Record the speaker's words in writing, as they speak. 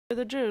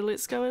Further ado,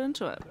 let's go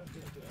into it.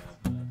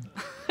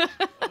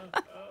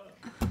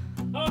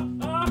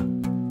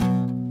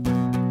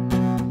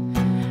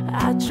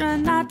 I try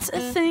not to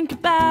think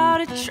about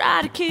it,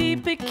 try to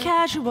keep it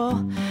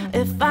casual.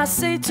 If I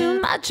say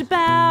too much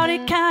about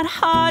it, kinda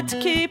hard to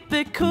keep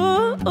it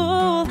cool.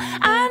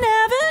 I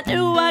never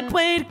knew what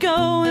way to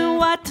go and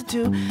what to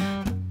do.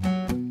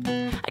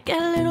 I get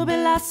a little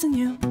bit lost in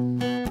you.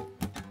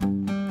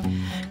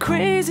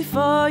 Crazy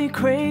for you,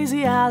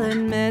 crazy, I'll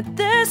admit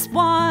this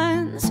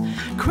once.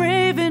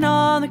 Craving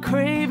all the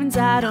cravings,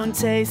 I don't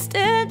taste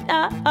it.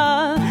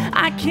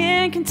 I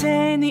can't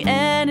contain the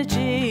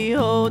energy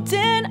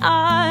holding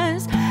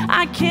us.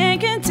 I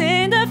can't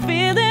contain the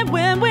feeling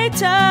when we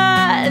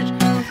touch.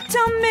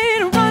 Tell me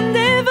to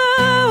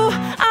rendezvous,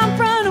 I'm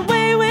run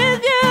away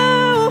with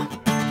you.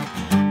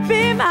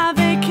 Be my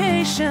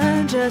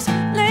vacation, just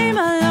name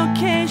a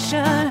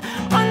location.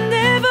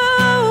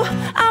 Rendezvous,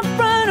 I'm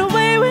run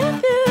away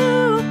with you.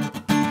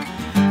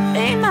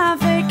 Be my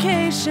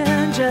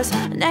vacation, just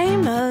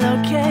name a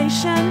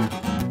location.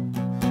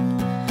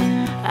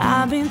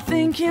 I've been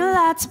thinking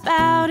lots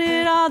about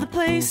it, all the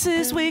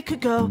places we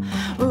could go,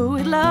 who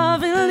we'd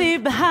love and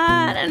leave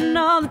behind, and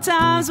all the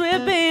times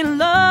we've been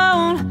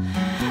alone.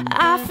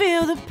 I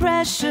feel the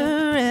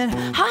pressure and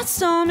hot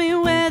stormy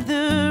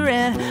weather,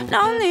 and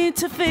no need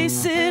to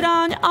face it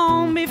on your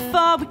own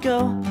before we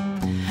go.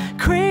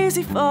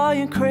 Crazy for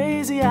you,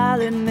 crazy,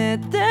 I'll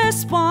admit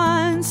this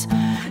once.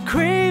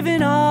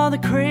 Craving all the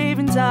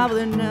cravings, I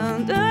will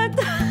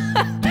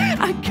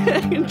I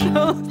can't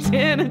control the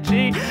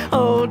energy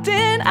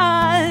holding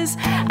us.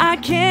 I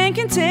can't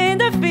contain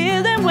the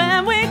feeling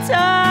when we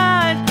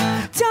touch.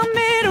 Tell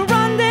me to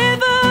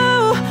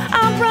rendezvous,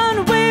 I'll run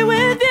away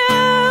with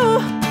you.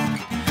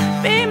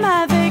 Be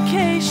my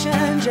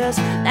vacation, just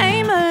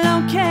name a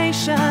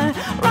location.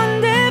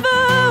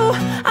 Rendezvous,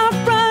 I'll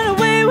run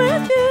away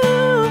with you.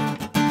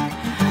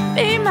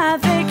 Be my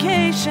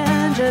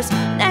vacation, just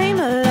name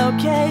a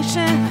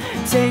location.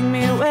 Take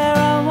me where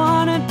I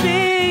wanna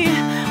be,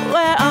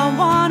 where I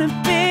wanna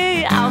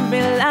be. I'll be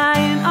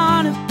lying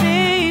on a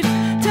beach.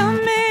 Tell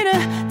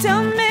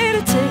me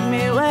to take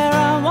me where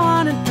I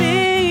wanna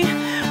be,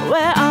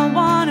 where I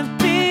wanna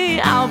be.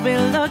 I'll be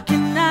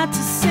looking out to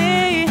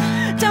sea.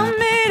 Tell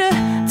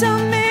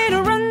me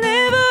to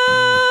rendezvous,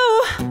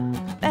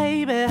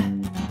 baby.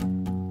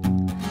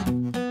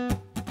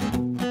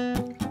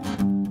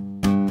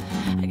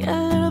 I get a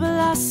little bit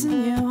lost in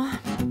you.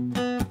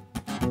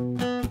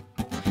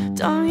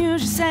 Don't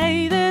usually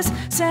say this,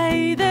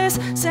 say this,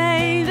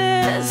 say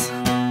this.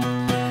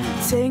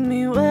 Take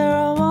me where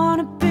I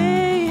wanna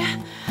be,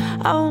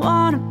 I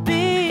wanna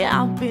be.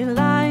 I'll be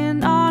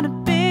lying on a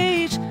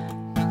beach.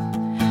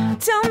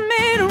 Tell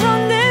me to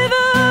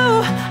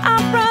rendezvous,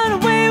 I'll run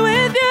away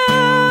with you.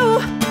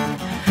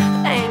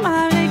 Name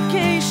my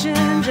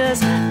vacation,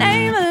 just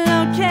name a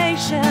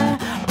location.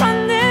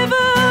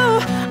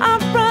 Rendezvous,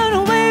 I'll run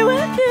away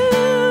with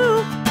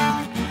you.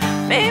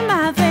 Be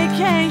my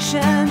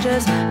vacation,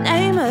 just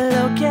name a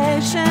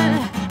location.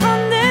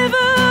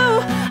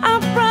 Rendezvous,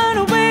 I'll run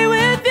away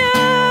with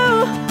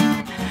you.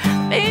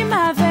 Be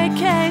my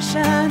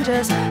vacation,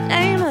 just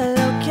name a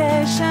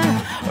location.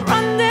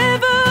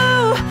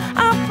 Rendezvous,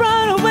 I'll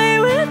run away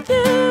with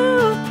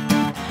you.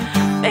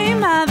 Be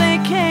my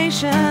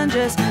vacation,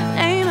 just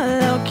name a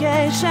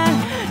location.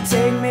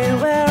 Take me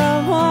where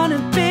I wanna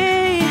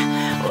be,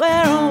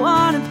 where I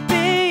wanna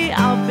be.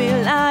 I'll be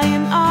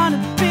lying on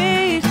a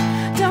beach.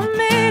 Tell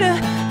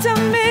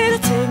me to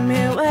take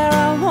me where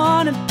I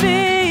wanna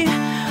be,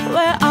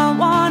 where I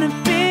wanna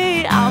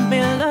be. I'll be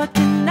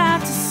looking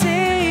out to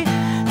sea.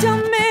 Tell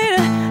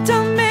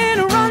me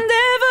to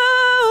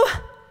rendezvous.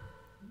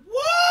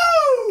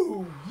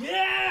 Woo!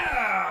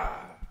 Yeah!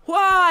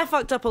 Wow, I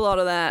fucked up a lot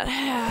of that.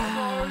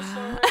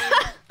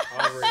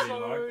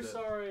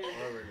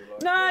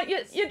 No,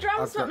 your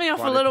drums put me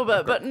off a little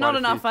bit, but not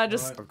enough. I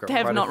just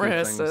have not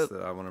rehearsed it.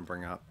 That I want to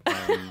bring up.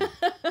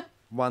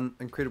 One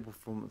incredible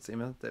performance,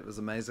 Emma. That was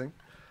amazing.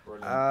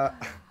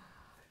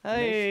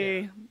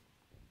 Hey.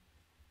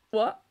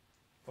 What?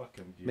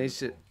 Fucking beautiful.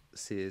 Misha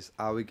says,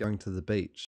 "Are we going to the beach?"